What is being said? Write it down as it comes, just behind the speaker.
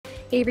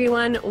Hey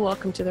everyone,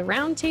 welcome to the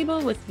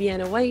Roundtable with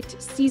Vienna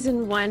Whyte,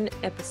 Season 1,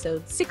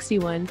 Episode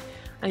 61.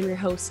 I'm your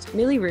host,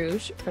 Millie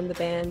Rouge, from the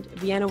band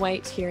Vienna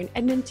Whyte here in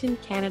Edmonton,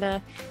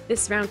 Canada.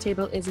 This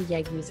Roundtable is a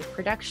YEG music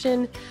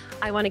production.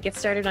 I want to get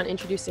started on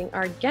introducing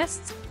our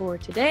guests for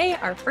today.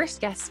 Our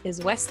first guest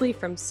is Wesley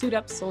from Suit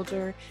Up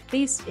Soldier,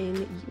 based in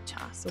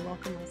Utah. So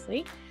welcome,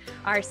 Wesley.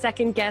 Our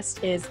second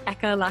guest is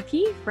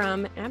Laki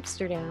from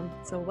Amsterdam.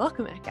 So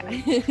welcome,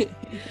 Eka.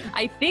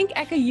 I think,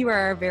 Eka, you are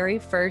our very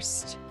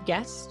first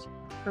guest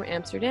from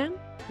Amsterdam,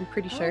 I'm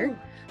pretty sure.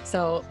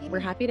 So we're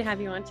happy to have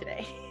you on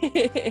today.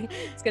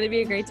 It's going to be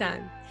a great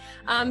time.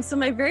 So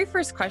my very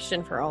first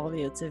question for all of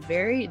you, it's a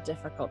very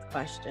difficult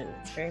question.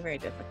 It's very, very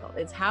difficult.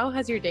 It's how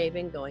has your day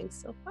been going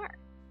so far?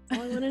 That's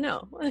all I want to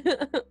know.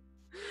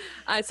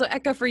 So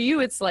Eka, for you,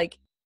 it's like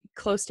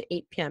close to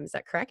 8 p.m. Is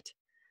that correct?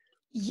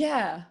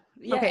 Yeah.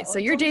 Okay, so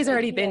your day's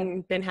already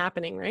been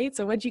happening, right?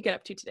 So what'd you get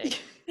up to today?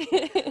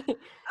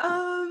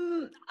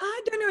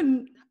 I don't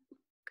know.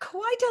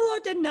 Quite a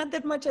lot and not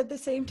that much at the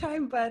same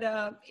time, but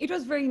it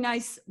was very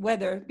nice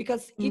weather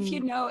because if you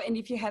know, and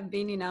if you have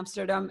been in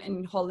Amsterdam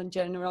and Holland in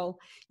general,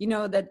 you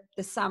know that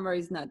the summer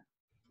is not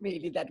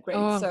really that great.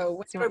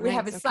 So whenever we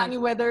have a sunny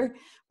weather,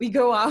 we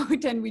go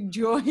out and we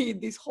enjoy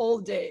this whole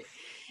day.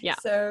 Yeah.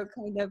 So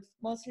kind of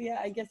mostly,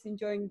 I guess,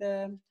 enjoying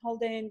the whole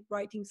day and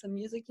writing some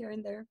music here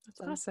and there.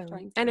 That's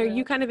awesome. And are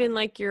you kind of in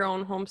like your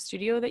own home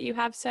studio that you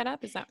have set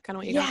up? Is that kind of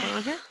what you got going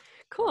on here?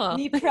 Cool.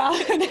 Me proud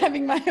of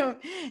having my own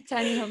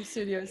tiny home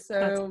studio.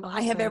 So awesome.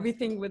 I have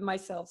everything with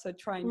myself. So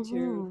trying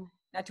to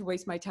not to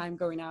waste my time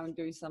going out and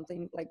doing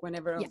something like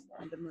whenever I'm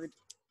on the mood.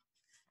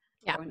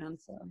 Going on.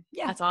 So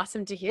yeah, that's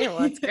awesome to hear. Well,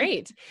 that's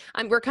great.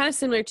 We're kind of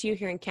similar to you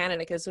here in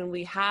Canada because when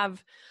we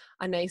have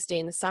a nice day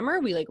in the summer,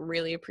 we like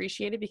really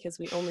appreciate it because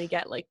we only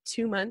get like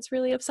 2 months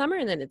really of summer,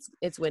 and then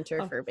it's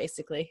winter for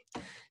basically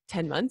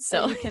 10 months.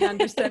 So you can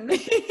understand me.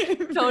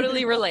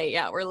 Totally relate.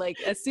 Yeah, we're like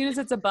as soon as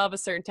it's above a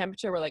certain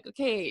temperature, we're like,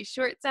 okay,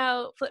 shorts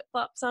out, flip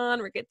flops on,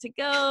 we're good to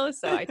go.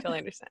 So I totally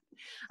understand.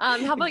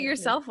 How about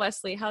yourself,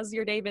 Wesley? How's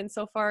your day been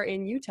so far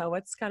in Utah?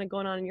 What's kind of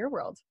going on in your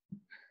world?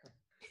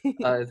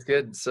 It's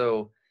good.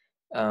 So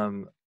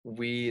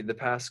the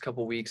past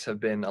couple weeks have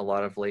been a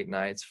lot of late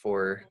nights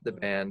for the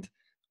band.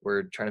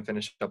 We're trying to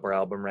finish up our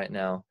album right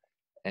now.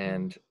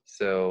 And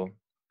so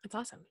that's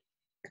awesome.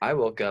 I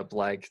woke up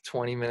like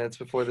 20 minutes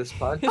before this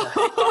podcast.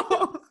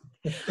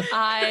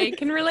 I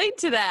can relate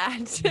to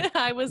that.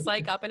 I was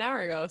like up an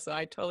hour ago, so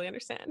I totally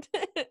understand.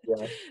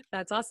 Yeah.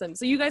 That's awesome.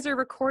 So you guys are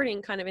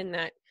recording kind of in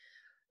that,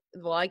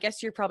 well, I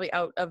guess you're probably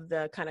out of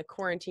the kind of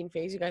quarantine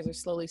phase. You guys are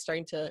slowly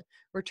starting to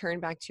return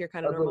back to your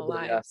kind of normal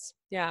lives.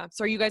 Yeah.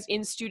 So are you guys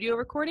in studio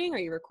recording? Are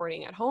you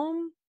recording at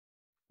home?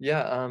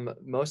 Yeah,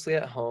 mostly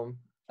at home.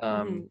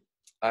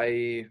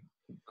 I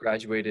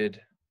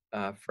graduated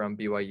from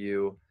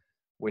BYU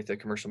with a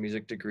commercial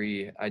music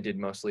degree. I did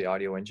mostly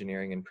audio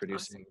engineering and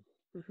producing.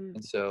 Awesome.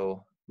 And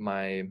so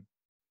I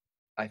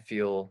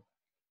feel,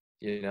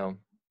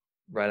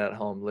 right at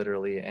home,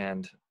 literally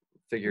and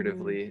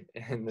figuratively,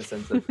 in the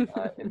sense of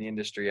in the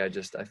industry, I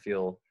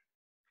feel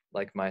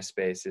like my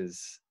space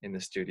is in the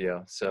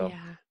studio. So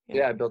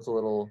yeah, I built a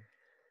little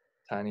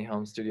tiny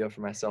home studio for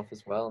myself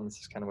as well. And this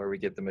is kind of where we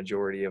get the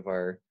majority of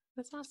our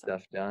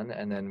stuff done.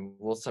 And then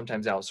we'll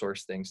sometimes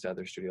outsource things to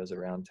other studios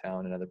around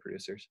town and other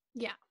producers.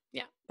 Yeah.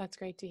 Yeah, that's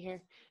great to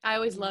hear. I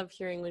always love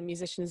hearing when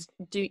musicians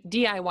do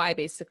DIY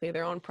basically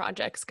their own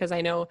projects because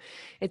I know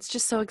it's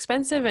just so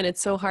expensive and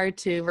it's so hard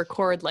to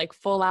record like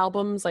full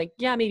albums. Like,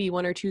 yeah, maybe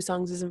 1 or 2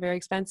 songs isn't very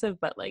expensive,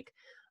 but like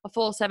a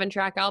full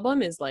 7-track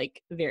album is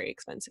like very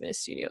expensive in a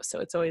studio. So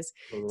it's always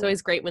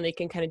great when they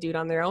can kind of do it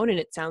on their own and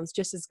it sounds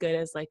just as good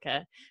as like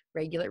a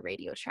regular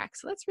radio track.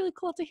 So that's really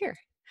cool to hear.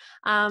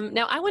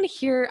 Now I want to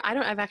hear,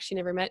 I've actually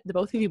never met the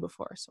both of you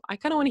before. So I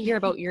kind of want to hear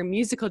about your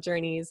musical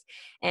journeys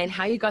and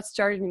how you got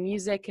started in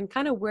music and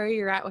kind of where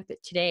you're at with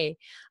it today.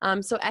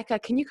 So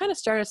Eka, can you kind of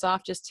start us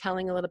off just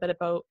telling a little bit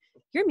about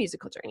your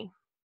musical journey?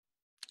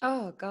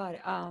 Oh God,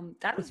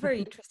 that was very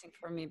interesting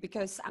for me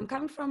because I'm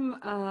coming from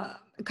a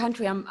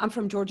country. I'm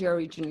from Georgia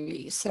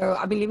originally, so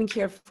I've been living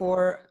here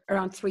for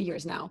around 3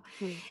 years now.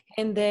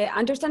 And the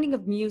understanding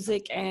of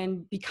music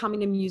and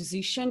becoming a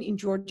musician in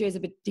Georgia is a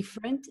bit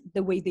different,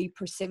 the way they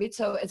perceive it.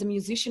 So as a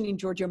musician in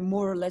Georgia,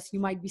 more or less, you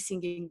might be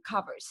singing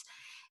covers.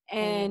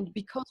 And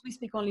because we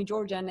speak only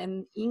Georgian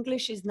and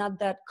English is not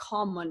that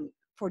common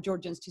for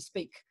Georgians to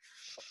speak,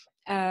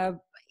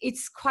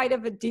 it's quite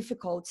of a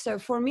difficult. So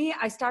for me,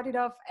 I started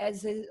off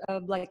as a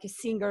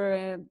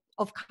singer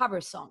of cover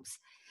songs.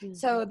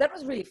 So that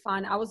was really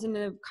fun. I was in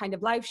a kind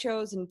of live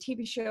shows and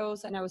TV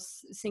shows, and I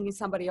was singing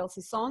somebody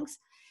else's songs.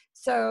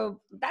 So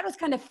that was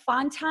kind of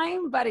fun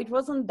time, but it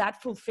wasn't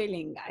that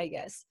fulfilling, I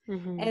guess.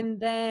 And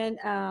then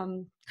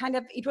kind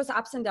of it was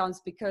ups and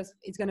downs because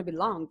it's going to be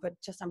long, but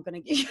just I'm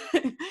going to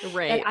give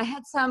right. I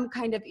had some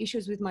kind of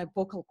issues with my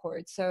vocal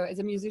cords. So as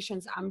a musician,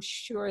 I'm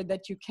sure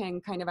that you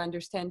can kind of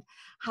understand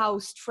how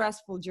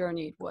stressful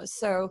journey it was.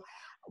 So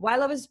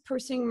while I was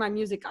pursuing my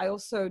music, I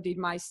also did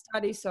my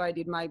studies. So I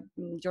did my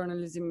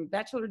journalism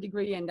bachelor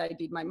degree and I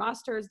did my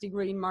master's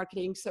degree in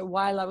marketing. So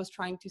while I was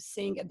trying to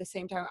sing, at the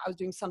same time, I was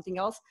doing something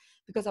else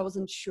because I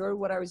wasn't sure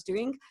what I was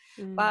doing.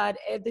 But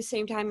at the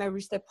same time, I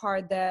reached a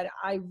part that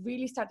I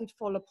really started to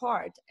fall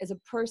apart as a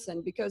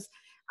person because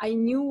I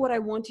knew what I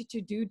wanted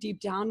to do deep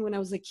down when I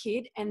was a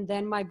kid. And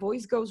then my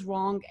voice goes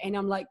wrong and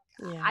I'm like,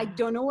 I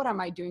don't know what am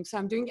I doing. So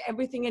I'm doing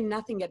everything and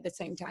nothing at the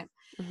same time.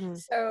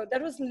 So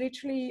that was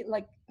literally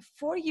like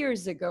 4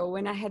 years ago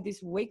when I had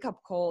this wake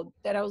up call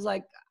that I was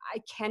like, I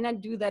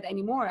cannot do that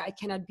anymore. I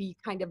cannot be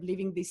kind of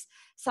living this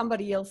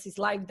somebody else's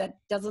life that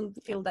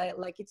doesn't feel that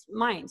like it's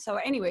mine. So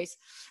anyways,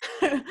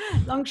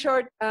 long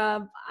short,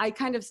 I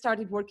kind of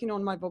started working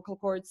on my vocal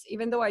cords.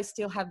 Even though I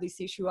still have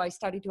this issue, I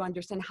started to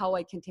understand how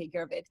I can take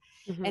care of it.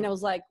 And I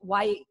was like,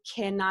 why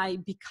can I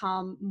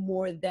become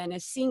more than a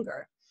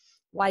singer?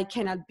 Why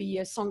cannot be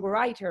a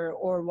songwriter,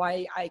 or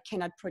why I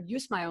cannot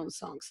produce my own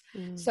songs?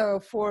 So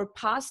for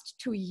past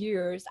 2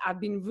 years, I've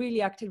been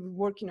really actively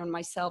working on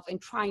myself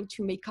and trying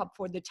to make up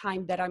for the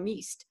time that I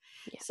missed.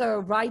 So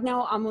right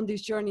now I'm on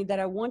this journey that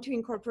I want to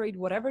incorporate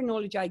whatever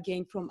knowledge I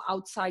gained from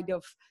outside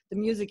of the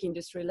music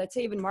industry, let's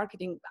say even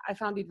marketing. I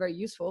found it very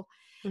useful,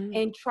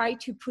 and try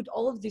to put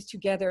all of this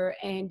together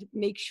and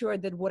make sure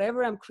that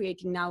whatever I'm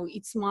creating now,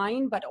 it's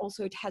mine, but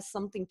also it has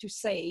something to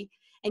say.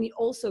 And it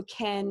also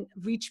can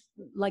reach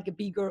like a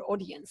bigger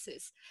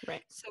audiences.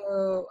 Right.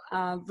 So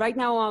right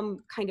now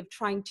I'm kind of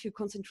trying to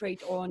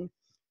concentrate on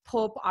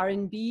pop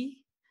R&B,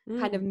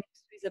 kind of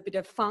mixed with a bit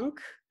of funk.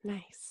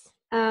 Nice.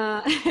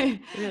 Really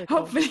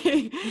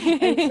hopefully.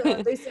 And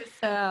so this is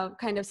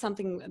kind of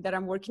something that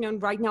I'm working on.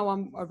 Right now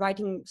I'm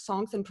writing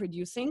songs and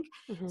producing.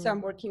 So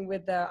I'm working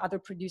with other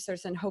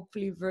producers, and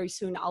hopefully very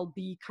soon I'll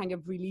be kind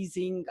of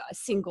releasing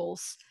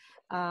singles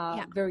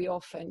very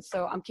often.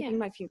 So I'm keeping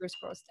my fingers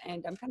crossed,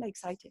 and I'm kind of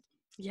excited.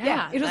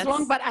 Yeah, it was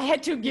long, but I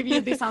had to give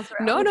you this answer.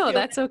 No,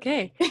 that's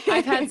okay.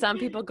 I've had some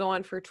people go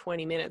on for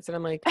 20 minutes and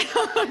I'm like,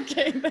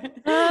 okay.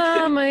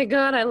 Oh my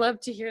God, I love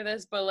to hear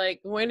this, but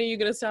like, when are you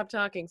going to stop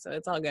talking? So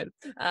it's all good.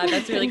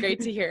 That's really great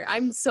to hear.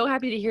 I'm so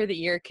happy to hear that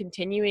you're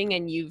continuing,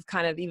 and you've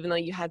kind of, even though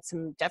you had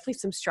definitely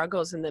some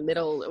struggles in the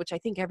middle, which I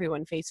think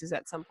everyone faces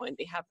at some point,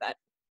 they have that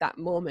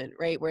moment,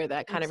 right, where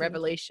that kind of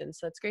revelation.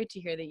 So it's great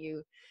to hear that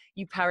you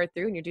powered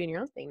through and you're doing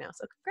your own thing now.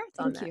 So congrats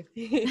on that.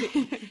 Thank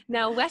you.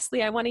 Now,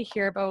 Wesley, I want to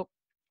hear about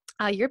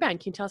your band.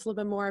 Can you tell us a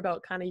little bit more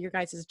about kind of your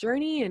guys'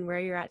 journey and where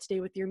you're at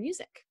today with your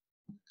music?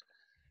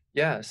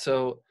 Yeah.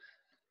 So,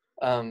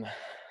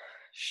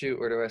 shoot,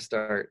 where do I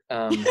start?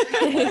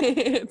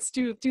 It's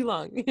too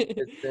long.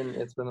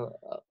 It's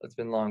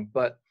been long,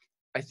 but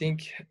I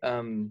think,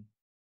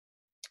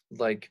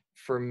 like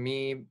for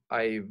me,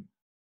 I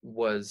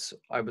was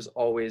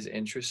always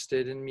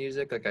interested in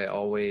music. Like I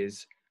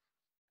always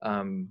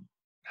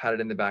had it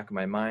in the back of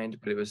my mind,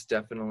 but it was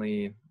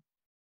definitely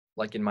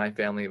like in my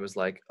family, it was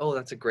like, oh,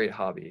 that's a great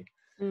hobby.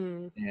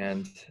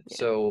 And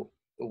so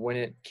when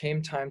it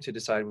came time to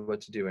decide what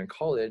to do in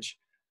college,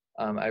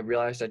 I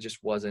realized I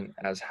just wasn't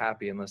as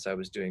happy unless I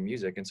was doing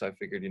music. And so I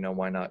figured,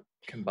 why not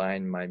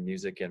combine my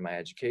music and my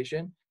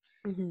education?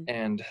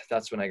 And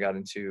that's when I got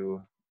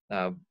into,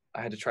 I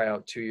had to try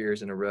out 2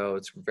 years in a row.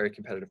 It's a very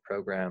competitive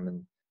program,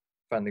 and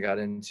finally got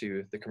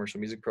into the commercial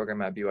music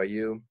program at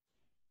BYU.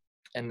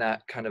 And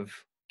that kind of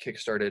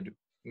kickstarted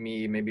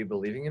me maybe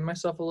believing in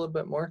myself a little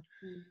bit more.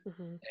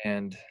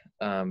 And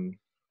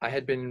I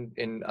had been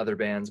in other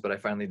bands, but I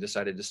finally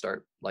decided to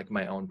start like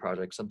my own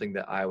project, something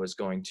that I was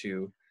going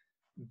to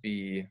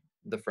be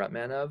the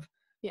frontman of,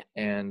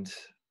 and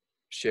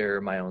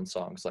share my own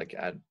songs like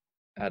at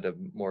a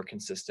more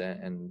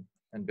consistent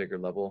and bigger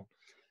level.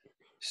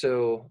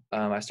 So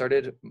I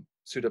started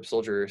Suit Up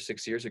Soldier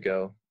 6 years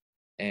ago,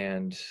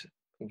 and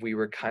we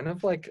were kind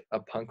of like a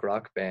punk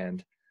rock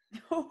band.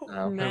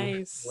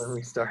 Nice. When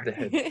we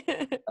started.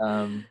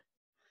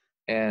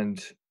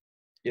 And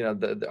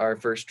our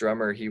first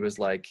drummer, he was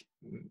like,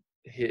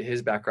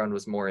 his background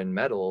was more in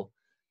metal,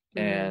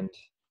 and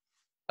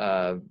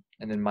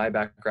then my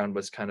background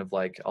was kind of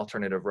like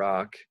alternative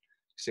rock,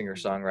 singer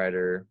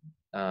songwriter,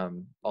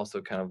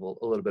 also kind of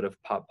a little bit of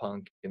pop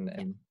punk,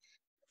 and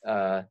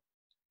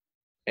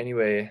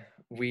anyway,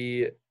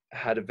 we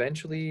had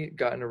eventually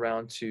gotten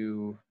around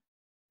to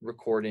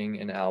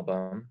recording an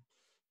album.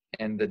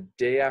 And the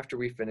day after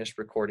we finished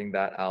recording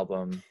that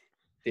album,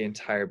 the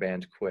entire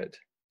band quit.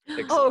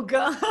 Oh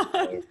God.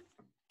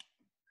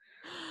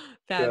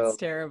 That's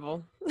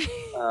terrible.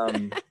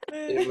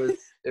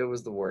 It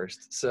was the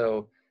worst.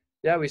 So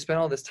yeah, we spent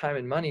all this time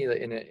and money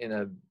in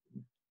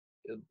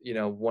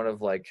a one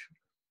of like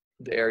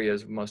the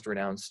area's most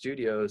renowned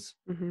studios.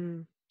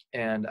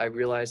 And I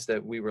realized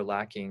that we were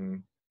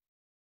lacking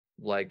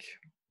like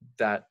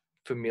that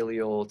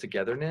familial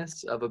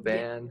togetherness of a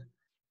band.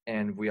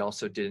 And we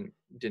also didn't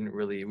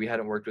really, we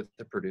hadn't worked with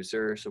the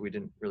producer, so we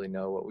didn't really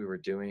know what we were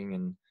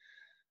doing.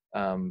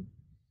 And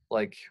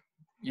like,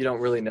 you don't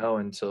really know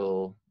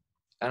until,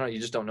 I don't know, you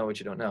just don't know what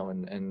you don't know.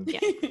 And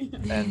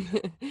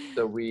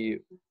so we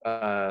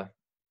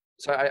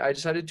so I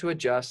decided to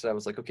adjust. I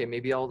was like, okay,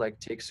 maybe I'll like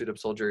take Suit Up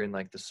Soldier in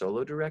like the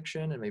solo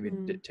direction and maybe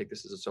take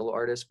this as a solo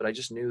artist. But I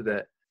just knew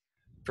that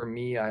for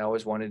me, I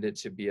always wanted it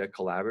to be a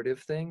collaborative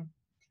thing.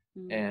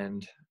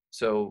 And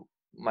so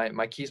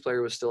my keys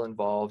player was still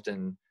involved,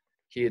 and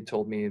he had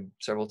told me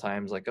several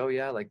times like, oh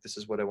yeah, like this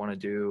is what I want to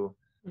do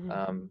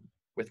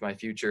with my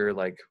future,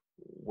 like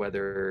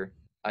whether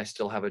I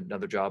still have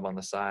another job on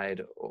the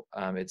side,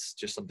 it's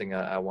just something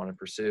I want to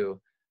pursue.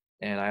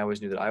 And I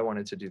always knew that I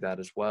wanted to do that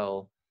as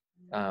well.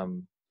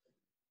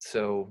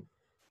 So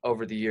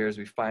over the years,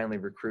 we finally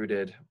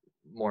recruited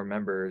more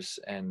members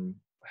and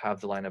have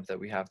the lineup that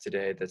we have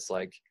today. That's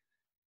like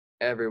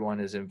everyone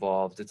is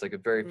involved. It's like a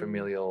very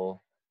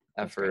familial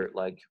effort.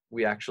 Like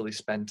we actually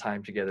spend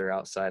time together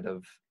outside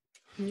of.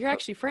 You're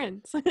actually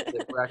friends.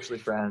 We're actually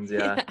friends,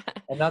 yeah.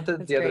 And not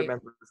that the other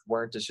members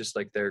weren't. It's just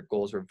like their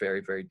goals were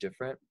very, very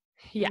different.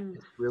 Yeah.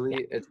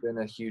 It's been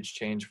a huge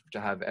change to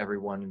have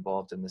everyone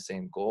involved in the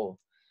same goal.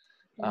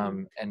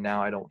 And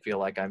now I don't feel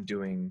like I'm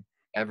doing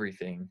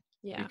everything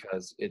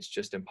because it's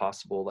just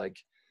impossible. Like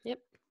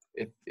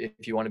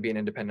if you want to be an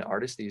independent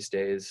artist these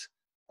days,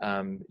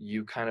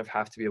 you kind of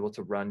have to be able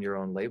to run your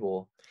own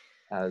label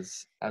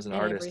as an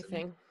artist.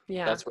 Everything.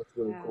 Yeah. That's what's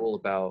really cool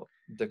about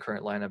the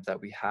current lineup that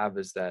we have,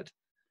 is that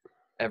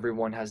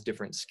everyone has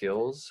different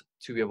skills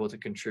to be able to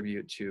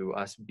contribute to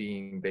us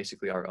being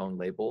basically our own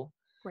label.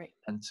 Right.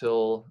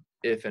 Until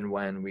if and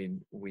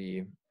when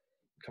we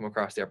come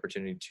across the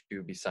opportunity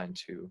to be signed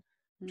to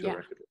a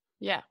record.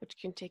 Yeah, which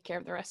can take care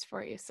of the rest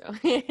for you. So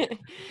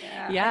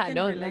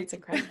no, that's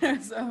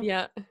incredible. So,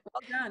 yeah.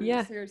 Well done.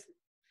 Yeah. Seriously.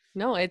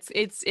 No,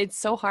 it's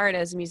so hard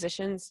as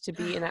musicians to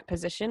be in that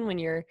position when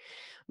you're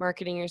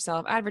marketing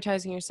yourself,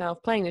 advertising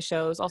yourself, playing the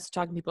shows, also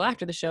talking to people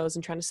after the shows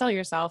and trying to sell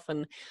yourself.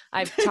 And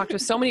I've talked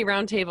with so many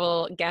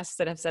roundtable guests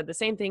that have said the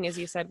same thing as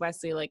you said,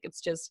 Wesley. Like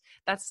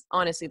that's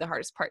honestly the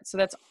hardest part. So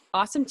that's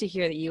awesome to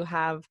hear that you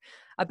have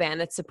a band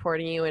that's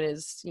supporting you and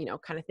is,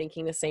 kind of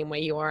thinking the same way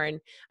you are.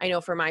 And I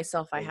know for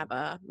myself, I have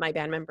my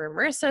band member,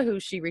 Marissa, who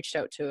she reached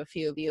out to a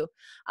few of you.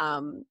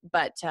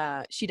 But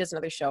she does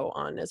another show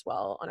on as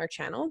well on our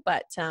channel.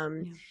 But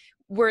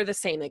we're the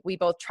same. Like we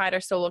both tried our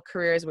solo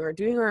careers. We were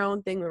doing our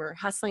own thing. We were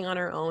hustling on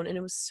our own, and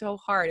it was so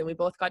hard. And we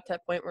both got to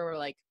that point where we're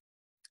like,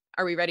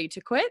 are we ready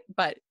to quit?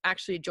 But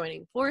actually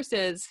joining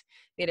forces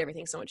made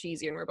everything so much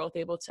easier. And we're both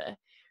able to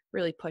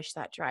really push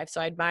that drive.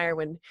 So I admire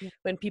when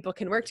people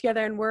can work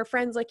together, and we're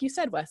friends, like you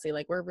said, Wesley,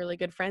 like we're really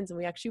good friends and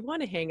we actually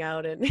want to hang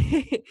out, and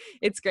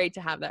it's great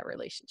to have that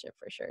relationship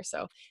for sure.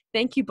 So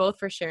thank you both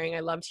for sharing.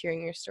 I loved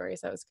hearing your stories.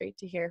 That was great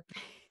to hear.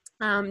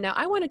 Now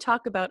I want to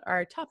talk about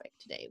our topic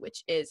today,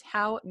 which is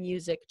how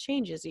music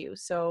changes you.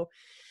 So,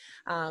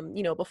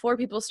 before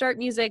people start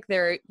music,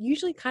 they're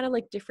usually kind of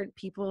like different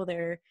people.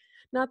 They're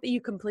not that you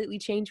completely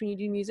change when you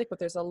do music, but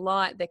there's a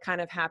lot that kind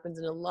of happens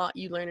and a lot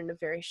you learn in a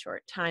very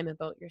short time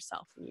about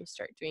yourself when you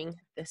start doing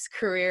this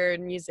career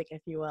in music,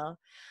 if you will.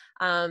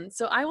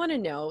 So I want to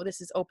know, this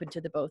is open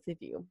to the both of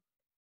you.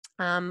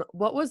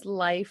 What was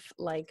life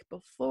like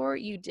before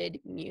you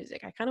did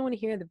music? I kind of want to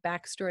hear the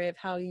backstory of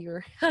how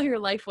your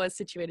life was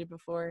situated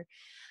before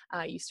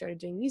you started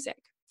doing music.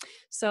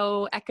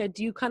 So Eka,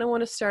 do you kind of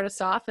want to start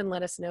us off and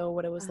let us know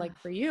what it was like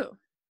for you?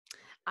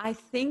 I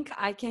think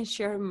I can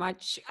share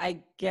much,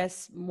 I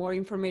guess, more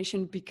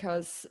information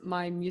because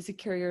my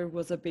music career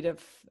was a bit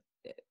of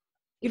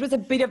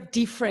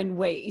different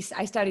ways.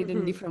 I started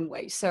in different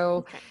ways.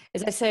 So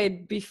as I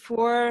said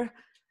before,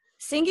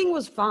 singing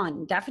was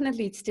fun.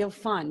 Definitely it's still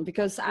fun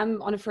because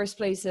I'm on the first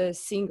place a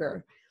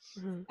singer.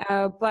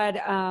 But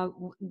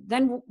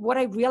then what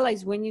I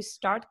realized when you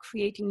start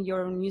creating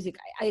your own music,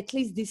 at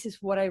least this is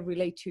what I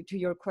relate to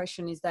your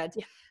question, is that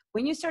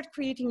when you start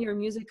creating your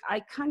music, I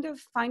kind of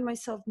find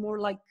myself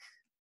more like,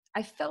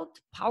 I felt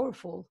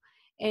powerful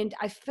and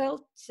I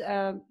felt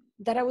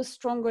that I was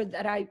stronger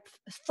than I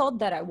thought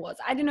that I was.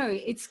 I don't know,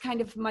 it's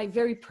kind of my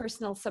very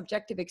personal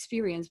subjective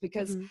experience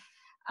because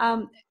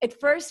at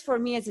first for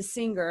me as a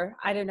singer,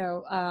 I don't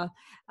know,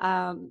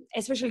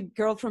 especially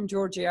girl from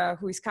Georgia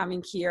who is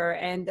coming here,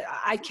 and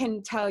I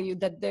can tell you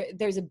that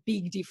there's a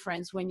big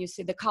difference when you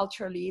see the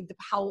culturally,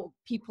 how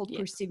people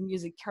perceive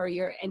music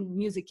career and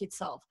music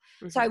itself.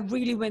 So I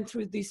really went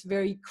through this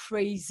very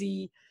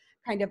crazy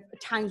kind of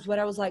times where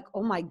I was like,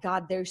 oh my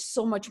God, there's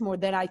so much more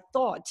than I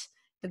thought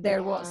that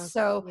there was.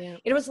 So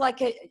it was like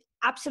a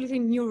absolutely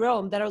new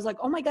realm that I was like,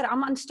 oh my God,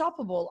 I'm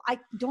unstoppable. I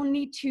don't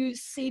need to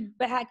sit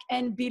back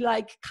and be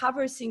like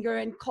cover singer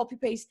and copy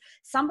paste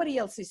somebody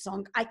else's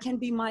song. I can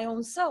be my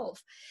own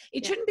self.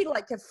 It shouldn't be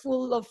like a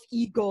full of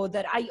ego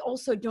that I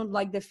also don't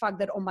like the fact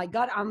that, oh my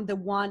God, I'm the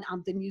one,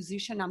 I'm the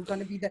musician, I'm going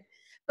to be the,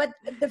 but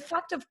the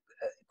fact of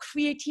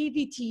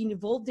creativity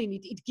involved in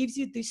it, it gives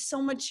you this so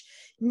much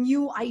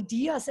new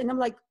ideas. And I'm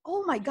like,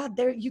 oh my God,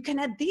 there you can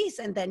add this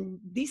and then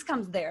this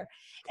comes there.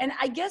 And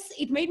I guess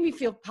it made me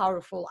feel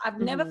powerful. I've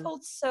never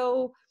felt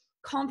so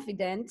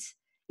confident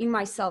in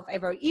myself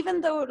ever,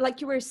 even though,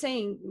 like you were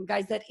saying,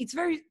 guys, that it's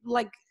very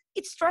like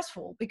it's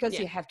stressful because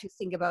you have to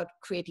think about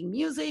creating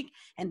music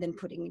and then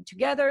putting it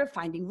together,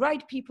 finding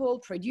right people,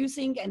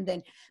 producing, and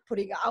then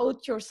putting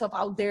out yourself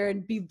out there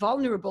and be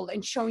vulnerable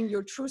and showing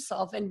your true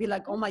self and be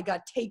like, oh my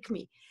God, take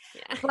me.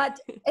 Yeah. But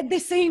at the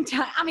same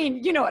time, I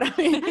mean, you know what I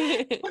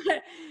mean?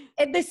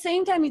 At the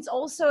same time, it's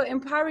also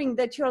empowering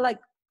that you're like,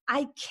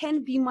 I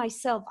can be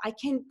myself. I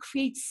can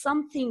create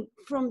something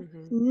from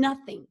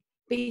nothing.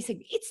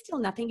 Basically, it's still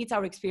nothing. It's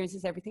our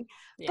experiences, everything.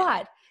 Yeah.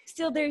 But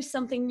still there is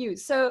something new.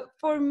 So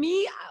for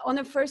me, on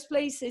the first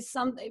place is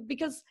something,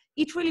 because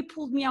it really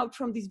pulled me out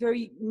from this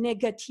very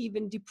negative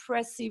and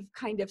depressive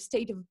kind of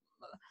state.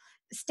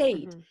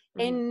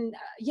 And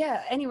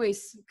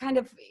anyways, kind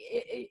of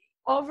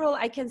overall,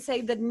 I can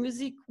say that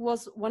music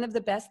was one of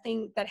the best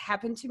things that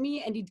happened to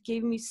me, and it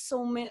gave me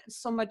so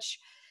much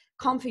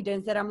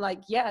confidence that I'm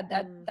like,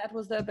 that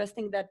was the best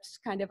thing that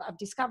kind of I've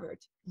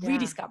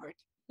rediscovered.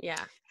 Yeah,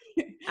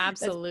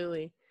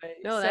 absolutely.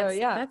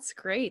 That's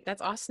great.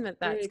 That's awesome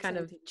that's kind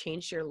of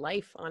changed your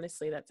life.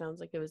 Honestly, that sounds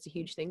like it was a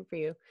huge thing for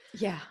you.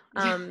 Yeah.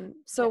 So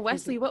definitely.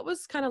 Wesley, what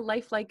was kind of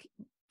life like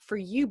for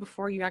you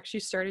before you actually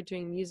started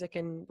doing music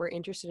and were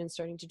interested in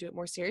starting to do it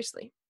more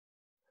seriously?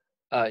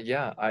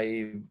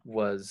 I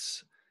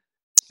was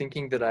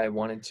thinking that I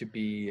wanted to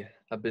be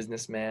a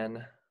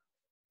businessman.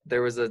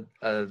 There was a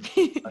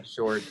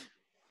short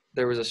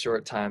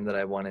time that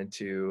I wanted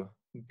to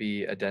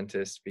be a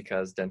dentist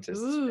because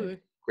dentists make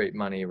great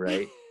money,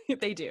 right?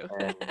 They do.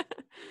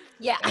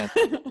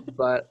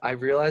 But I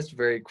realized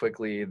very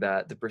quickly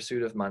that the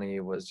pursuit of money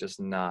was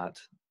just not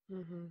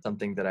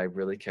something that I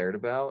really cared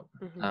about.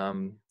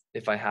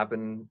 If I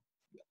happened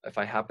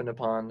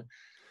upon,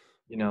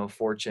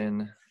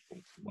 fortune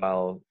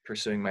while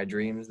pursuing my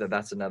dreams,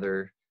 that's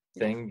another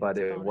thing, but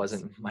it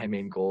wasn't my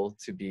main goal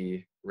to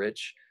be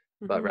rich,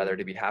 but rather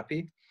to be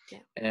happy.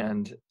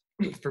 And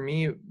for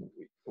me,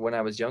 when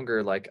I was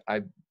younger,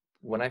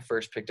 when I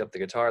first picked up the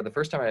guitar, the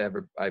first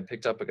time I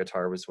picked up a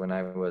guitar was when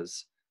I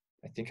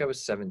think I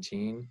was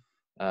 17,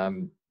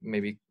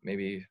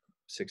 maybe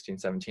 16,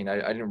 17. I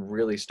didn't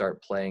really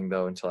start playing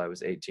though until I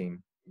was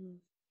 18.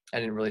 I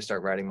didn't really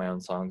start writing my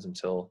own songs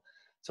until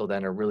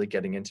then, or really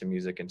getting into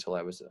music until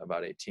I was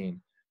about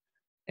 18.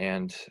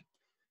 And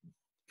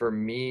for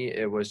me,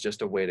 it was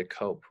just a way to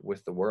cope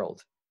with the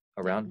world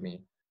around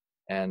me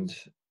and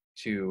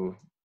to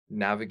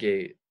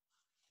navigate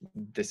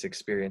this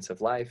experience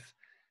of life.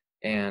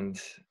 And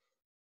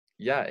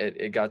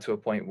it got to a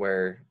point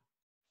where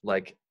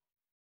I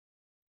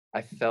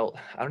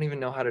don't even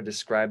know how to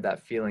describe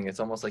that feeling. It's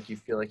almost like you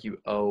feel like you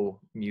owe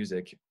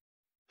music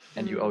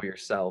and you owe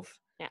yourself.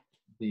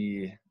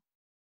 It's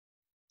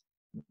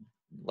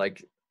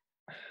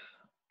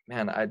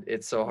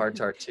so hard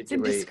to articulate. It's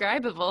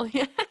indescribable.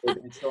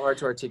 It's so hard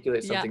to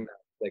articulate something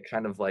that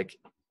kind of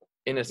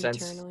in a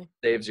sense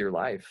saves your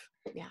life.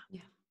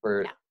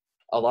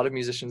 A lot of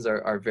musicians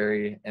are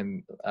very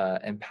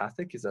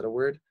empathic. Is that a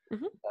word?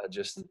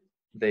 Just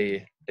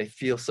they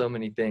feel so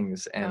many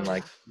things, and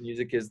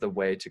music is the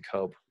way to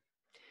cope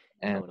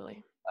and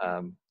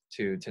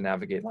to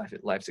navigate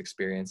life's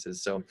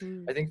experiences. So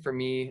I think for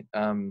me,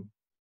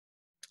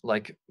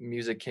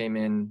 music came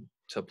in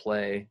to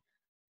play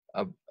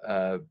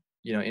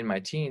in my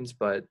teens,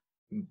 but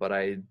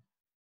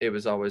it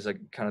was always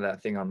kind of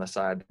that thing on the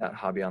side, that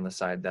hobby on the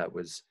side that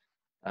was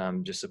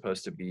just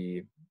supposed to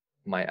be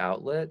my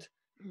outlet.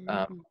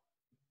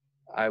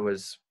 I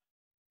was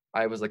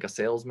like a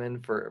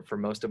salesman for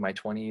most of my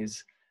 20s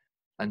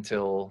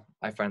until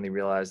I finally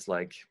realized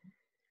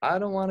I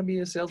don't want to be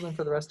a salesman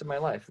for the rest of my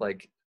life,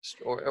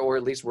 or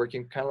at least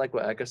working kind of like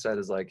what Eka said,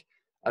 is I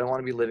don't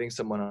want to be living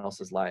someone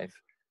else's life.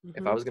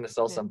 If I was going to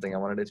sell something, I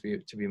wanted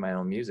it to be my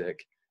own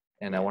music,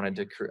 and I wanted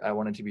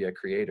to be a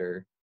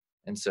creator.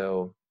 And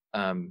so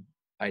I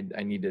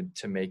needed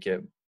to make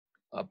it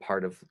a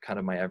part of kind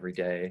of my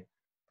everyday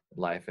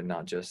life and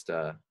not just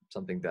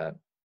something that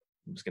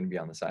was going to be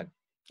on the side.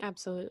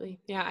 Absolutely.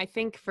 Yeah. I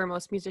think for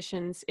most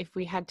musicians, if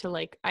we had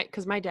to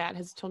because my dad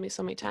has told me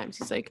so many times,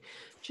 he's like,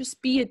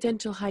 just be a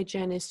dental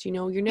hygienist,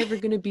 you're never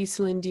going to be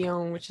Celine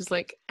Dion, which is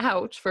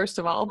ouch, first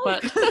of all,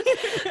 but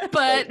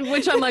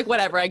which I'm like,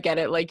 whatever, I get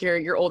it.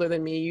 You're older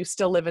than me. You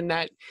still live in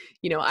that,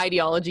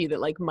 ideology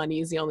that money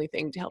is the only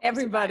thing to help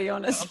everybody,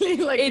 honestly.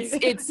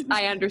 It's,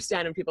 I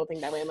understand when people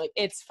think that way. I'm like,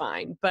 it's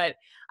fine. But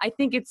I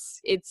think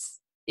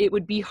it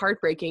would be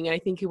heartbreaking. And I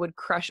think it would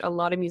crush a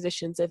lot of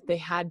musicians if they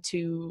had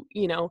to,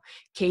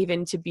 cave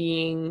into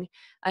being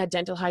a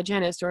dental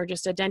hygienist or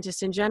just a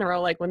dentist in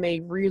general, when they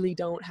really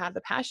don't have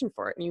the passion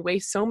for it. And you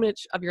waste so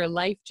much of your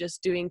life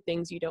just doing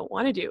things you don't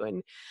want to do.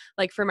 And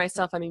for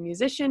myself, I'm a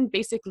musician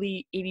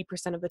basically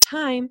 80% of the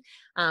time,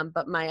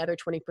 but my other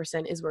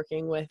 20% is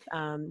working with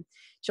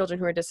children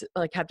who are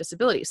have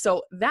disabilities.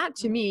 So that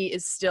to me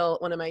is still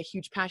one of my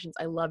huge passions.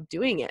 I love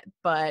doing it,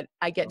 but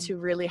I get to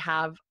really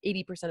have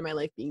 80% of my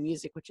life being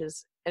music, which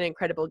is an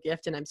incredible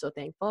gift, and I'm so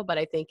thankful. But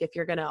I think if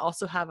you're going to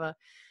also have a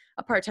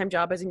part-time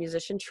job as a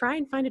musician, try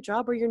and find a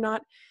job where you're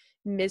not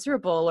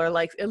miserable, or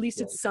at least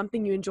it's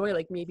something you enjoy.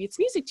 Maybe it's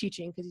music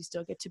teaching because you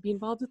still get to be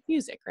involved with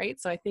music, right?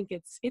 So I think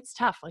it's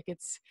tough.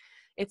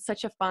 it's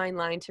such a fine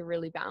line to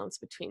really balance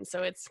between.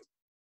 So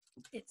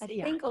I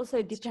think also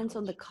it depends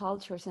on the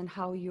cultures and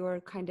how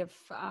you're kind of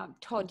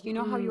taught. You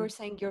know how you were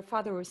saying, your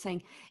father was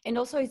saying, and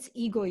also it's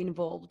ego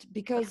involved,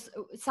 because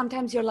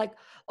sometimes you're like,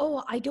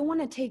 oh, I don't want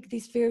to take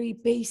this very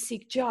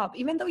basic job,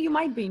 even though you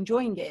might be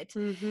enjoying it.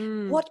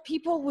 What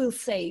people will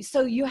say.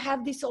 So you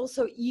have this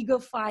also ego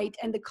fight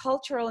and the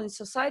cultural and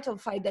societal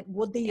fight, that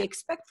what they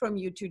expect from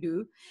you to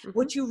do,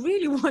 what you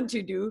really want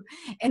to do,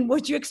 and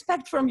what you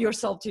expect from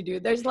yourself to do.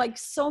 There's like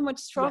so much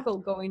struggle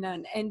going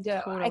on. And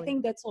I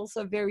think that's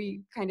also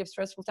very kind of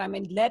stressful time,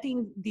 and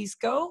letting this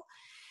go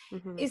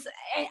is,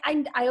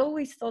 I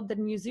always thought that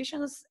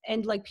musicians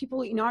and like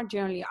people in art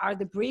generally are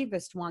the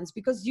bravest ones,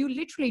 because you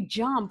literally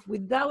jump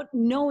without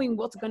knowing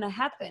what's going to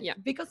happen,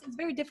 because it's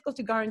very difficult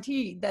to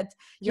guarantee that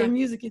your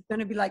music is going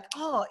to be like,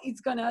 oh,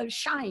 it's going to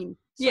shine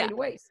straight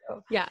away.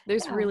 So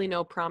there's really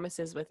no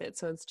promises with it,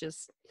 so it's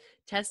just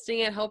testing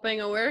it, hoping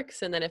it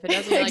works, and then if it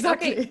doesn't, like,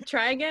 okay,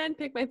 try again,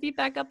 pick my feet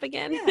back up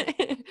again.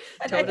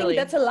 But I think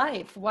that's a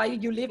life. Why are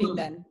you living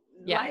then?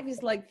 Life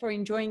is like for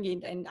enjoying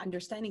it and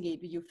understanding it.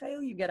 You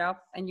fail, you get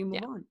up, and you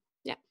move on.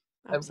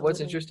 And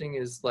what's interesting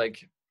is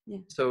like,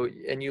 so,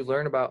 and you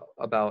learn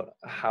about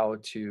how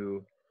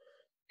to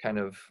kind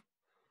of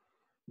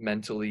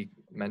mentally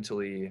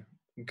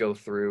go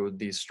through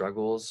these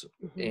struggles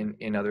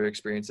in other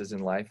experiences in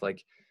life.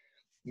 Like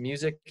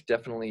music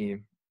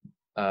definitely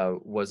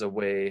was a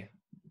way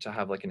to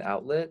have like an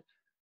outlet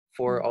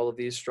for all of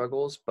these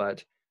struggles,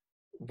 but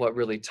what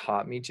really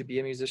taught me to be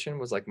a musician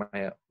was like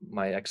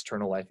my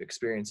external life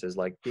experiences.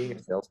 Like being a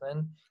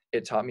salesman,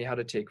 it taught me how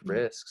to take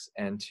risks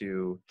and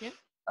to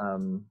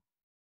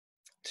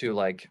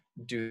like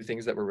do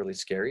things that were really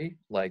scary,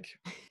 like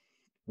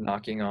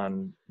knocking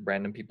on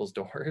random people's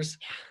doors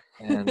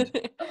and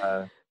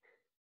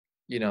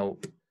you know,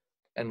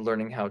 and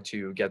learning how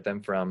to get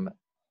them from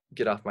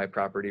get off my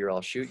property or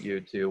I'll shoot you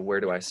to where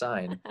do I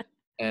sign.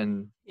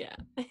 And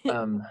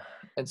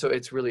and so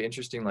it's really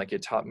interesting. Like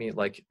it taught me,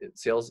 like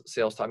sales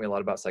taught me a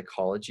lot about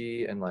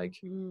psychology and like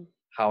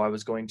how I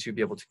was going to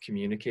be able to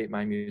communicate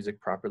my music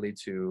properly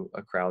to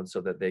a crowd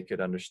so that they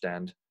could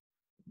understand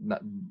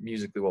not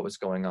musically what was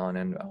going on,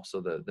 and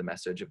also the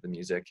message of the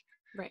music.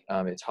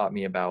 It taught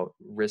me about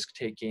risk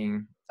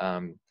taking.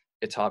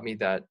 It taught me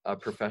that a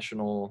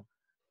professional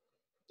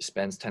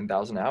spends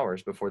 10,000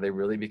 hours before they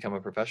really become a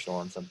professional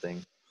on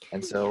something.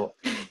 And so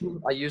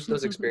I used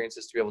those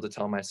experiences to be able to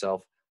tell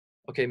myself,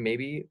 okay,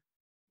 maybe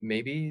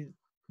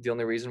the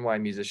only reason why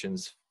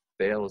musicians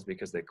fail is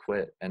because they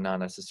quit, and not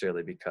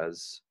necessarily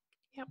because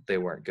they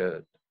weren't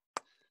good.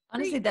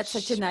 Honestly, that's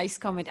such a nice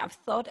comment. I've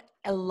thought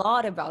a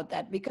lot about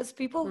that, because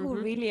people who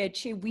really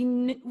achieve,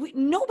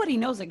 nobody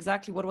knows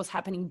exactly what was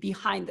happening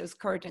behind those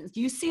curtains.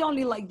 You see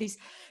only like this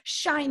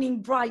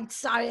shining bright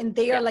side, and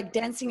they are like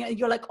dancing, and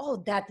you're like,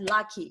 oh, that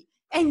Laki.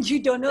 And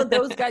you don't know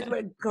those guys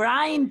were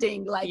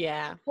grinding like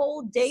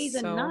whole days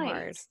and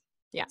nights.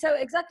 Hard. So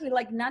exactly,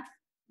 like not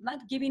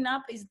giving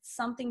up is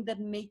something that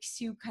makes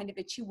you kind of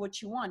achieve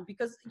what you want,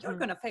 because you're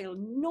going to fail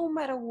no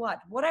matter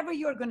whatever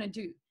you're going to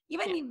do.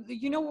 Even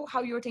if, you know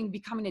how you're saying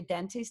becoming a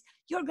dentist,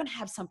 you're going to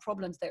have some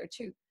problems there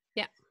too.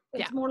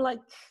 It's more like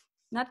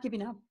not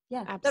giving up.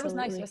 That was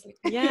nice, Leslie.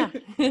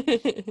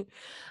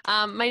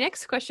 My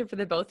next question for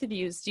the both of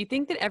you is, do you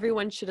think that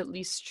everyone should at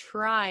least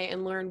try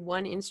and learn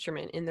one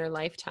instrument in their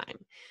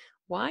lifetime?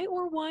 Why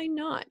or why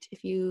not?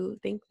 If you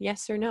think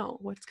yes or no,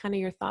 what's kind of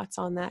your thoughts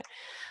on that?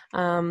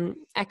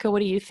 Eka, what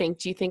do you think?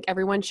 Do you think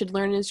everyone should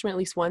learn an instrument at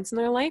least once in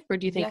their life, or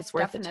do you think it's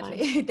worth the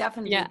time?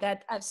 Definitely.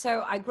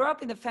 So I grew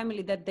up in the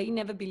family that they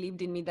never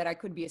believed in me that I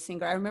could be a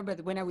singer. I remember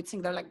that when I would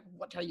sing, they're like,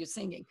 what are you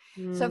singing?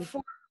 So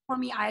for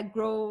me, I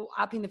grew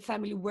up in the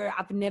family where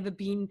I've never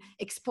been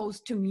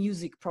exposed to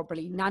music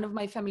properly. None of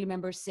my family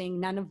members sing.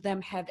 None of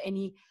them have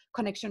any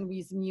connection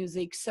with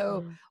music.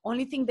 So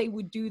only thing they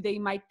would do, they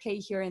might play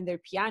here and their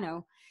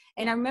piano.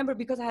 And I remember,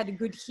 because I had a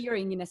good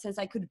hearing, in a sense,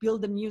 I could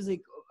build the music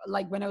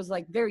like when I was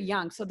like very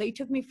young. So they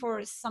took me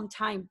for some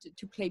time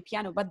to play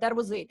piano, but that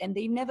was it. And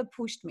they never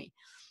pushed me.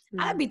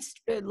 I'm a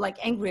bit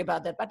like angry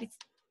about that, but it's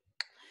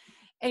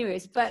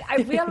anyways, but I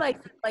realized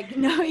like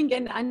knowing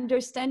and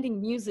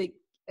understanding music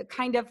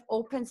kind of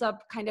opens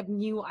up kind of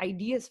new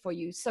ideas for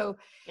you. So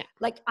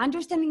like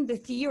understanding the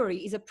theory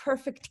is a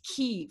perfect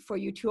key for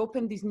you to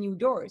open these new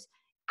doors.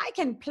 I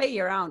can play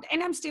around,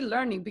 and I'm still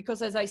learning,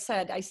 because as I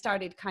said, I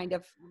started kind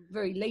of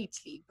very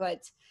lately,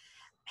 but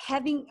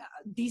having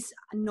this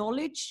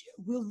knowledge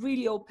will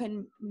really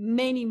open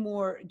many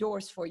more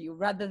doors for you,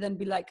 rather than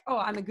be like, oh,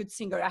 I'm a good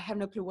singer, I have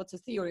no clue what's a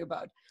theory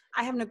about.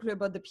 I have no clue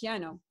about the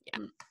piano.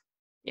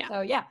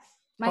 So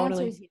my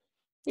answer is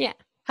yes.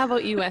 How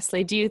about you,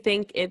 Wesley? Do you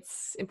think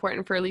it's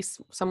important for at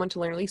least someone to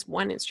learn at least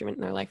one instrument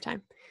in their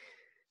lifetime?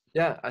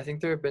 Yeah, I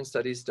think there have been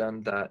studies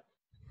done that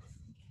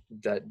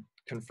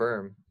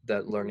confirm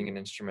that learning an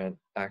instrument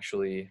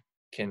actually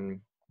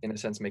can, in a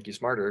sense, make you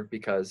smarter,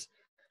 because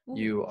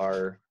you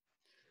are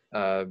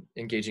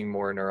engaging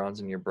more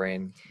neurons in your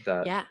brain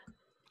that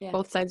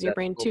both sides of your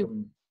brain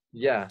too.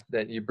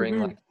 That you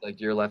bring like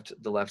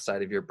the left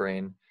side of your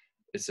brain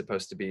is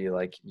supposed to be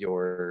like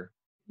your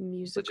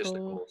musical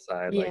logistical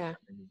side,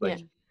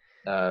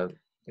 yeah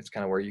it's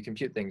kind of where you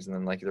compute things, and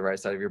then like the right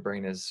side of your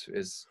brain is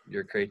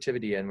your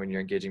creativity, and when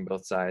you're engaging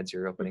both sides,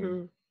 you're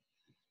opening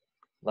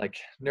like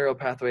neural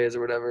pathways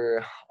or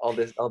whatever, all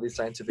these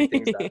scientific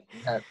things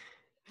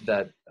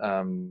that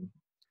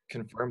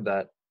confirm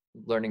that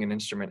learning an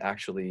instrument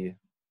actually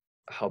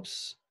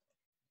helps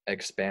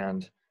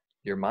expand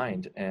your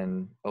mind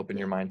and open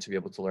your mind to be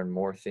able to learn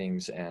more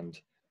things. And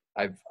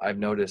I've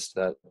noticed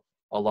that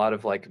a lot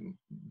of like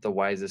the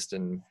wisest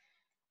and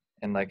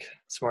like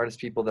smartest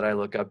people that I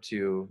look up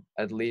to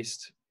at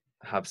least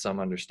have some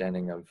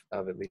understanding of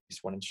at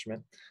least one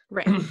instrument.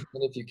 right. And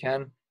if you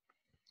can,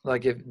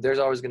 like, if there's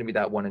always going to be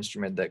that one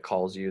instrument that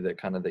calls you,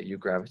 that you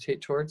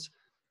gravitate towards.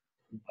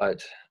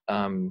 But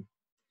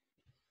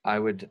I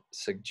would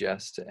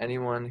suggest to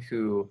anyone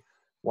who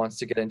wants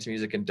to get into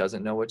music and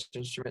doesn't know which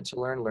instrument to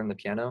learn the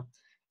piano.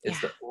 It's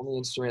the only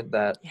instrument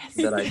that I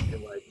feel like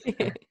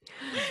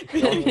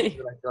the only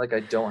instrument I feel like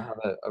I don't have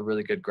a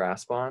really good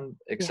grasp on,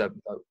 except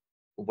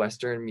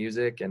Western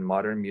music and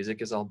modern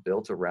music is all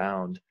built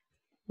around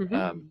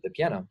the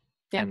piano,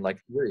 and like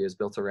theory is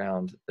built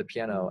around the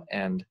piano.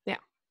 And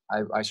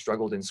I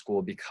struggled in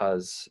school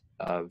because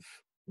of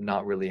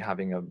not really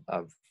having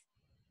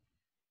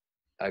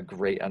a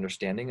great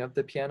understanding of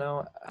the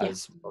piano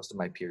as most of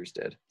my peers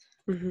did.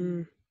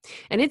 And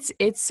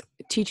it's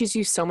teaches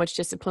you so much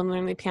discipline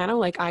learning the piano.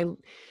 Like I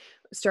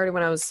started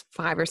when I was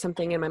 5 or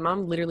something, and my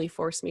mom literally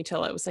forced me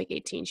till I was like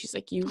 18. She's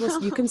like, you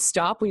can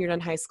stop when you're done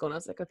high school. And I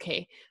was like,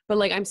 okay. But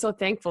like, I'm so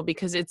thankful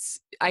because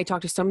I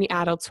talked to so many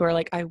adults who are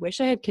like, I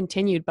wish I had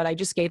continued, but I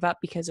just gave up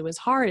because it was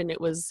hard. And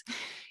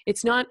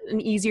it's not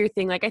an easier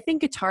thing. Like, I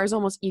think guitar is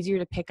almost easier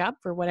to pick up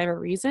for whatever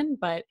reason,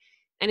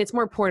 and it's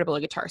more portable,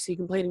 a guitar. So you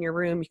can play it in your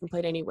room, you can play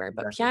it anywhere,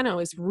 but piano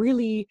is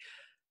really,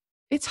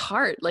 it's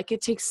hard. Like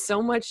it takes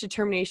so much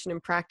determination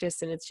and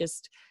practice, and it's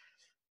just,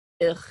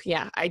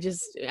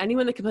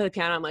 anyone that can play the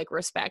piano, I'm like,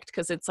 respect,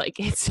 because it's like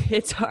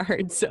it's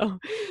hard. So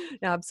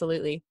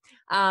absolutely.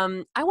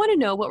 I want to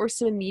know, what were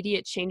some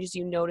immediate changes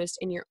you noticed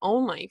in your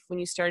own life when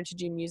you started to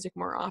do music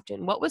more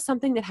often? What was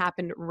something that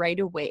happened right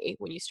away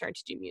when you started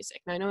to do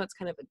music? Now I know that's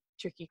kind of a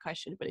tricky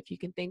question, but if you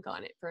can think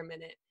on it for a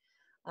minute,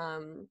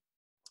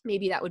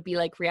 maybe that would be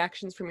like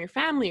reactions from your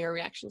family or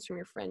reactions from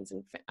your friends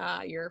and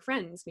your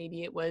friends.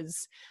 Maybe it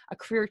was a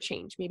career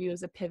change. Maybe it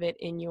was a pivot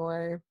in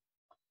your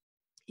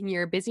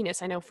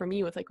busyness. I know for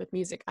me with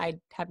music, I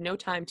have no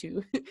time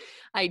to,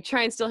 I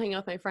try and still hang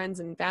out with my friends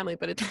and family,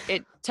 but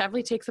it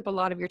definitely takes up a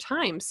lot of your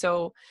time.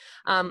 So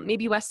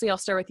maybe Wesley, I'll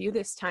start with you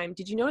this time.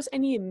 Did you notice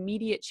any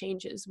immediate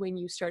changes when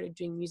you started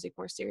doing music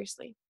more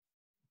seriously?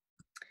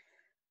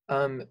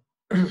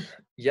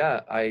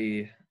 Yeah,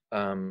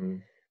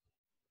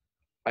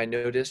 I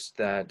noticed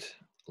that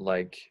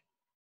like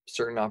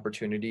certain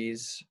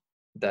opportunities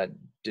that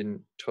didn't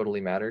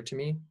totally matter to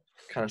me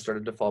kind of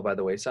started to fall by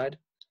the wayside.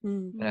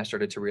 And I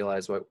started to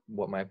realize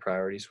what my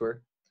priorities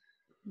were.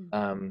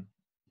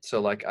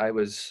 So like I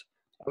was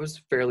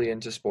fairly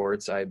into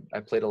sports. I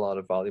played a lot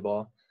of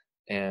volleyball,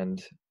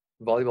 and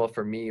volleyball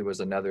for me was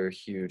another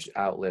huge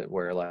outlet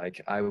where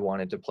like I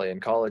wanted to play in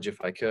college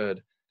if I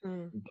could.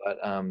 But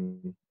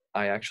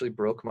I actually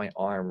broke my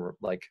arm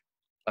like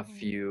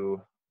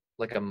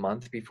a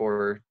month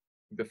before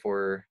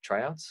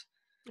tryouts.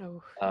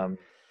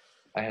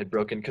 I had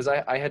broken because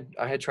I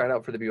had tried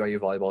out for the BYU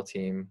volleyball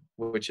team,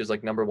 which is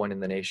like number 1 in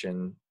the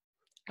nation.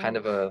 Kind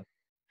of a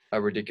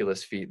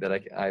ridiculous feat that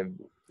I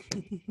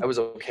was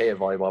okay at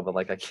volleyball, but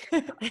like I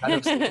kind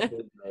of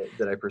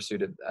that I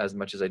pursued it as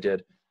much as I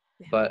did.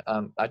 But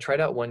I tried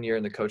out 1 year,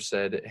 and the coach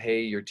said, "Hey,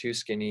 you're too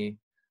skinny.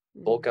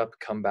 Bulk up,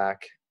 come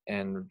back,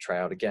 and try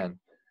out again."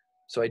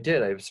 So I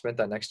did. I spent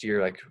that next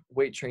year like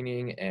weight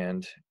training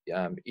and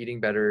eating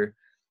better,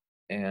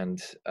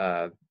 and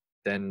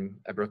then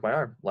I broke my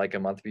arm like a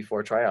month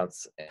before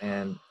tryouts.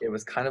 And it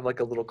was kind of like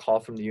a little call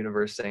from the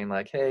universe saying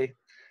like, hey,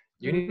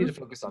 you need to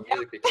focus on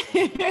music because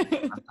you have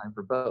time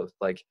for both.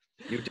 Like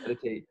you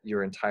dedicate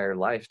your entire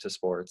life to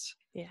sports,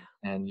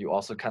 and you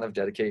also kind of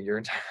dedicate your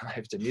entire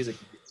life to music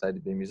if you decide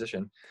to be a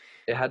musician.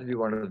 It had to be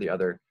one or the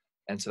other.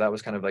 And so that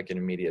was kind of like an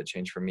immediate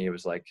change for me. It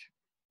was like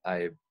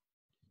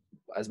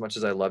as much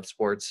as I loved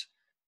sports,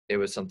 it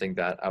was something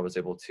that I was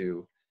able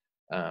to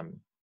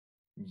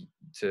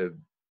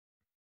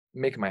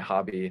make my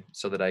hobby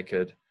so that I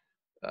could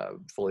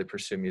fully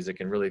pursue music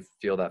and really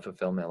feel that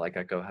fulfillment. Like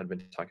Echo had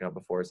been talking about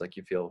before, is like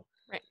you feel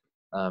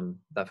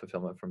that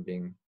fulfillment from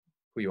being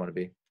who you want to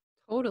be.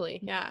 Totally.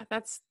 Yeah.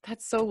 That's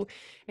so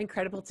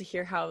incredible to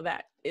hear how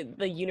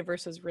the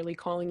universe is really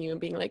calling you and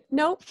being like,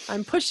 nope,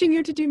 I'm pushing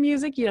you to do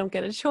music. You don't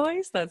get a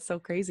choice. That's so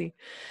crazy.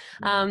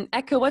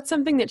 Echo, what's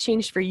something that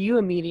changed for you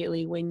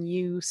immediately when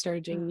you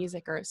started doing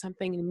music, or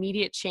something, an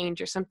immediate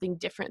change or something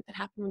different that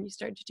happened when you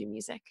started to do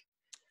music?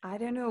 I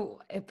don't know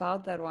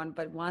about that one,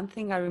 but one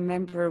thing I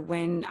remember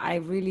when I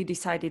really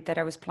decided that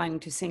I was planning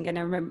to sing, and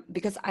I remember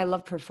because I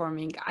love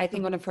performing. I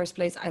think on the first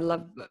place, I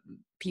love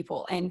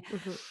people and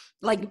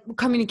like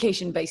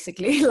communication,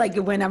 basically, like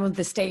when I'm on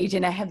the stage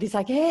and I have this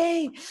like,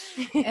 hey,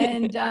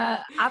 and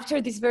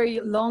after this very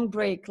long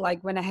break,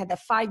 like when I had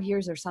 5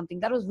 years or something,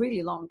 that was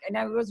really long. And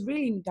I was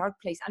really in a dark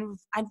place. And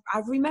I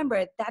remember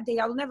it that day,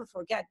 I will never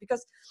forget,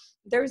 because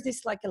there's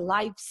this like a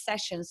live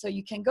session. So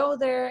you can go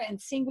there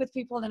and sing with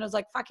people. And I was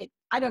like, fuck it,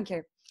 I don't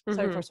care.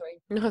 Sorry for swearing.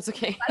 No, it's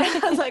okay.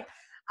 I was like,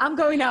 I'm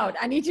going out.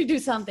 I need to do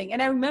something.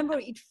 And I remember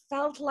it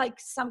felt like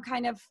some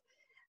kind of,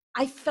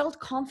 I felt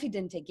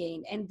confident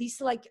again. And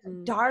these like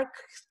dark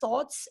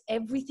thoughts,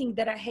 everything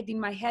that I had in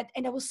my head.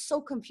 And I was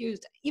so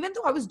confused. Even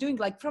though I was doing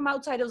like from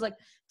outside, I was like,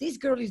 this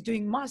girl is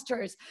doing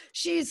masters.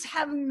 She's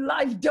having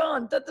life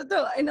done. Da, da,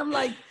 da. And I'm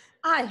like,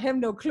 I have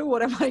no clue.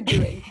 What am I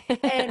doing?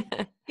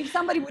 And if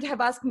somebody would have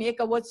asked me,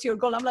 Eka, what's your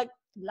goal? I'm like,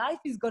 life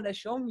is going to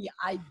show me,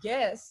 I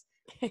guess.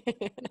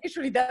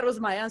 Literally, that was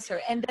my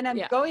answer. And then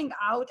I'm going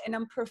out and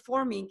I'm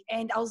performing,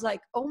 and I was like,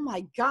 oh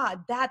my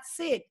God, that's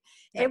it.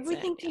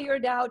 Everything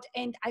cleared out,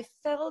 and I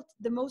felt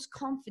the most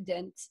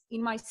confident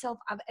in myself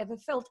I've ever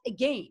felt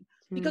again,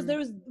 because there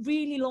was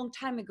really long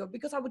time ago,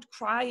 because I would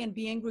cry and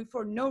be angry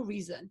for no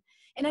reason,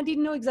 and I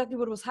didn't know exactly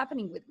what was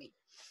happening with me.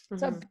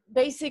 So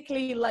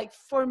basically, like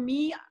for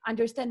me,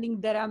 understanding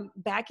that I'm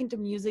back into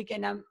music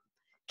and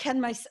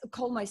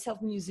call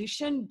myself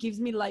musician gives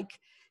me like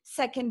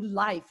second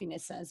life in a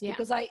sense,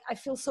 because I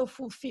feel so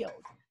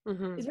fulfilled.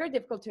 It's very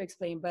difficult to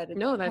explain, but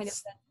no,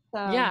 that's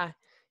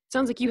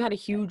sounds like you had a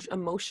huge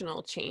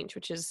emotional change,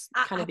 which is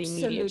kind of the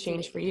immediate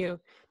change for you.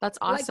 That's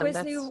awesome. Like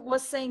Wesley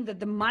was saying that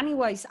the money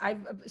wise,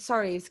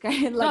 sorry, it's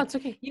kind of like, no, it's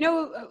okay. You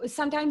know,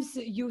 sometimes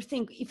you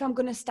think if I'm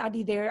going to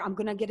study there, I'm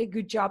going to get a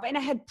good job. And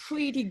I had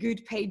pretty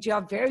good paid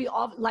job, very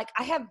often, like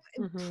I have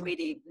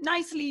pretty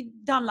nicely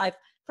done life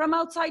from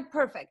outside.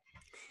 Perfect.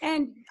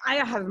 And I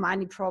don't have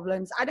money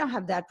problems. I don't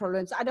have that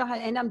problems.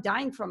 And I'm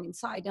dying from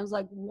inside. I was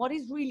like, what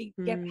is really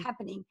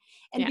happening?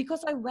 And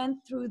because I went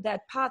through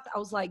that path, I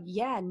was like,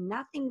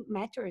 nothing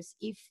matters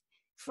if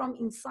from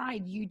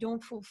inside you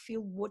don't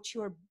fulfill what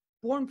you're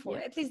born for.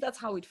 At least that's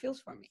how it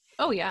feels for me.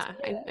 Oh yeah.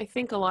 I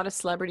think a lot of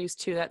celebrities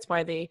too, that's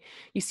why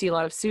you see a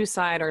lot of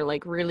suicide or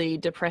like really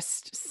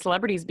depressed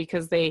celebrities,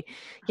 because they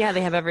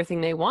have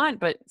everything they want,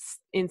 but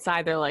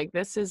inside they're like,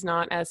 this is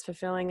not as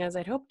fulfilling as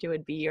I'd hoped it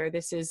would be, or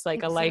this is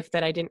like a life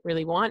that I didn't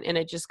really want, and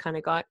it just kind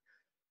of got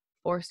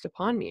forced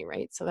upon me,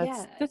 right? So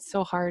that's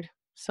so hard.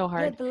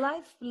 The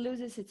life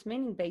loses its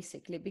meaning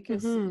basically,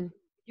 because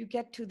you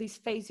get to this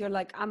phase, you're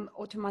like, I'm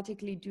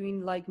automatically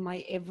doing like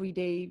my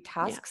everyday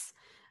tasks.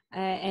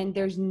 And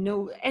there's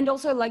and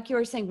also like you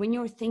were saying, when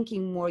you're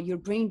thinking more, your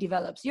brain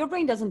develops. Your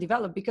brain doesn't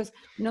develop, because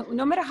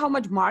no matter how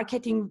much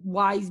marketing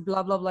wise,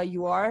 blah, blah, blah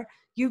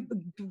you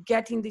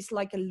get in this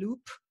like a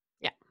loop,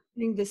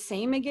 doing the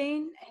same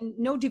again, and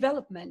no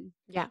development.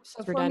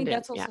 So for me,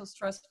 that's also a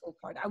stressful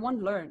part. I want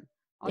to learn,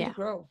 I want to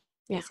grow.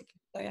 Basically.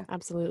 So,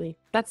 absolutely.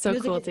 That's so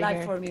cool to hear.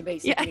 Life for me,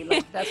 basically.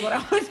 Like, that's what I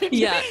want to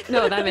do.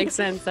 No, that makes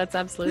sense. That's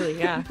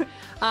absolutely,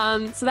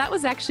 so that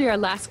was actually our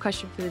last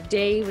question for the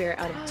day. We're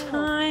out of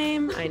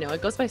time. I know,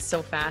 it goes by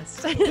so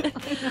fast.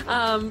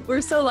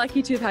 We're so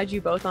lucky to have had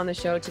you both on the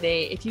show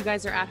today. If you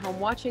guys are at home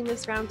watching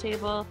this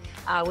roundtable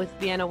with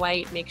Vienna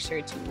Whyte, make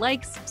sure to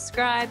like,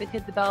 subscribe, and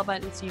hit the bell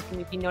button so you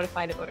can be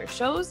notified about our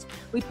shows.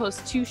 We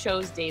post 2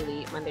 shows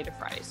daily, Monday to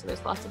Friday, so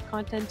there's lots of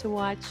content to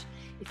watch.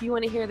 If you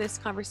want to hear this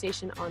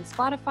conversation on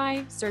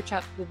Spotify, search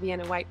up the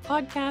Vienna Whyte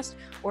podcast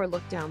or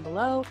look down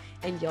below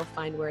and you'll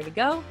find where to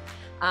go.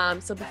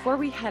 So before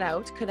we head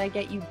out, could I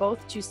get you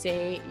both to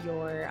say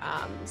your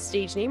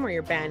stage name or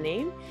your band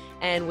name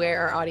and where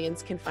our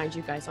audience can find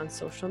you guys on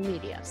social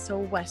media? So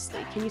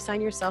Wesley, can you sign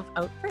yourself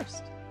out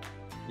first?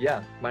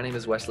 Yeah, my name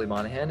is Wesley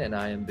Monahan and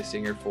I am the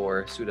singer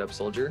for Suit Up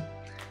Soldier.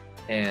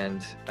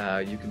 And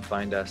you can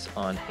find us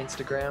on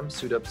Instagram,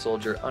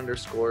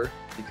 suitupsoldier_,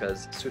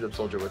 because Suit Up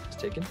Soldier was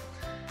taken.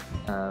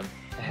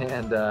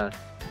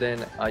 Then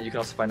you can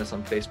also find us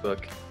on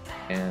Facebook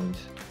and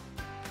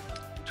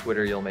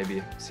Twitter. You'll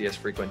maybe see us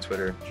frequent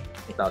Twitter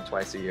about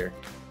twice a year.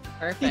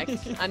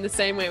 Perfect. I'm the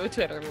same way with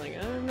Twitter. I'm like,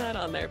 I'm not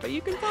on there, but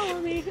you can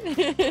follow me.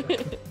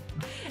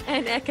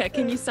 And Eka,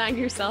 can you sign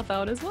yourself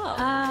out as well?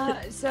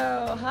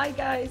 So hi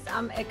guys,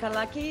 I'm Eka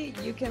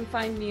Laki. You can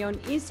find me on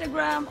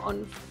Instagram,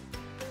 on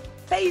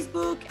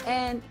Facebook,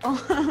 and on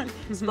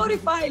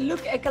Spotify. Look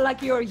Eka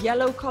Laki or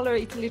yellow color.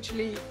 It's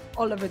literally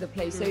all over the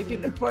place. So if you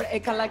look for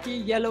Eka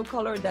Laki yellow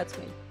color, that's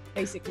me,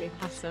 basically.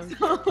 Awesome.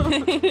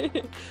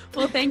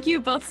 Well, thank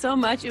you both so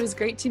much. It was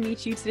great to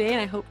meet you today,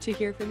 and I hope to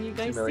hear from you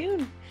guys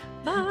soon.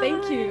 Bye.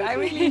 Thank you. I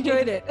really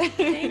enjoyed it.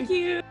 Thank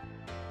you.